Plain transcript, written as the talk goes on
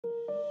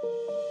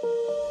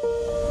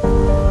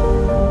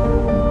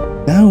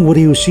Now what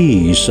you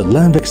see is a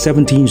LandVac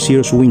 17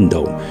 series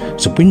window.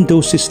 It's a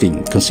window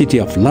system consisting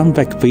of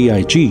LandVac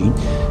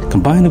VIG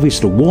combined with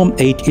the warm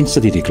 8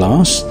 insulated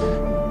glass,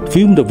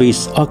 filmed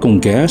with argon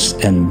gas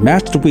and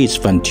matched with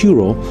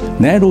Ventura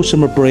narrow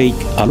summer break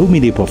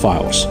aluminium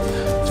profiles.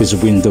 This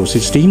window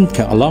system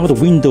can allow the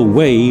window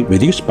weight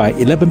reduced by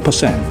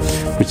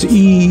 11% with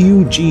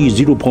EUG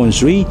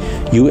 0.3,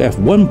 UF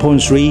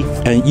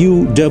 1.3 and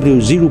UW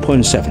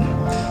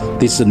 0.7.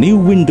 This is a new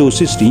window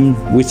system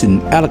with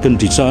an elegant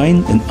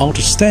design and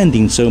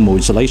outstanding thermal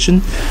insulation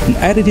and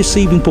energy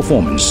saving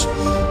performance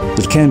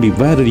that can be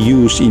widely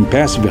used in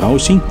passive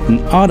housing and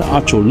other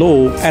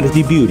ultra-low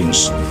energy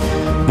buildings.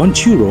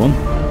 Ventura,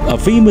 a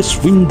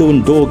famous window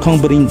and door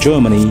company in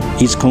Germany,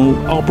 is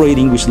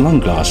cooperating with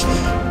LandGlass,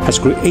 has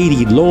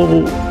created low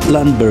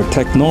lumber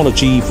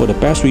technology for the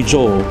best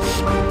result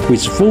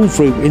with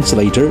full-frame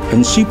insulator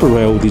and super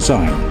rail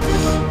design.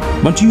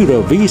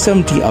 Ventura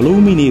V70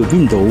 aluminium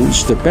window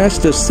is the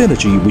best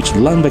synergy with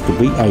LandVac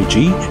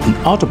VIG and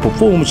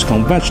outperforms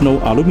conventional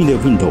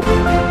aluminium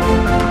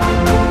window.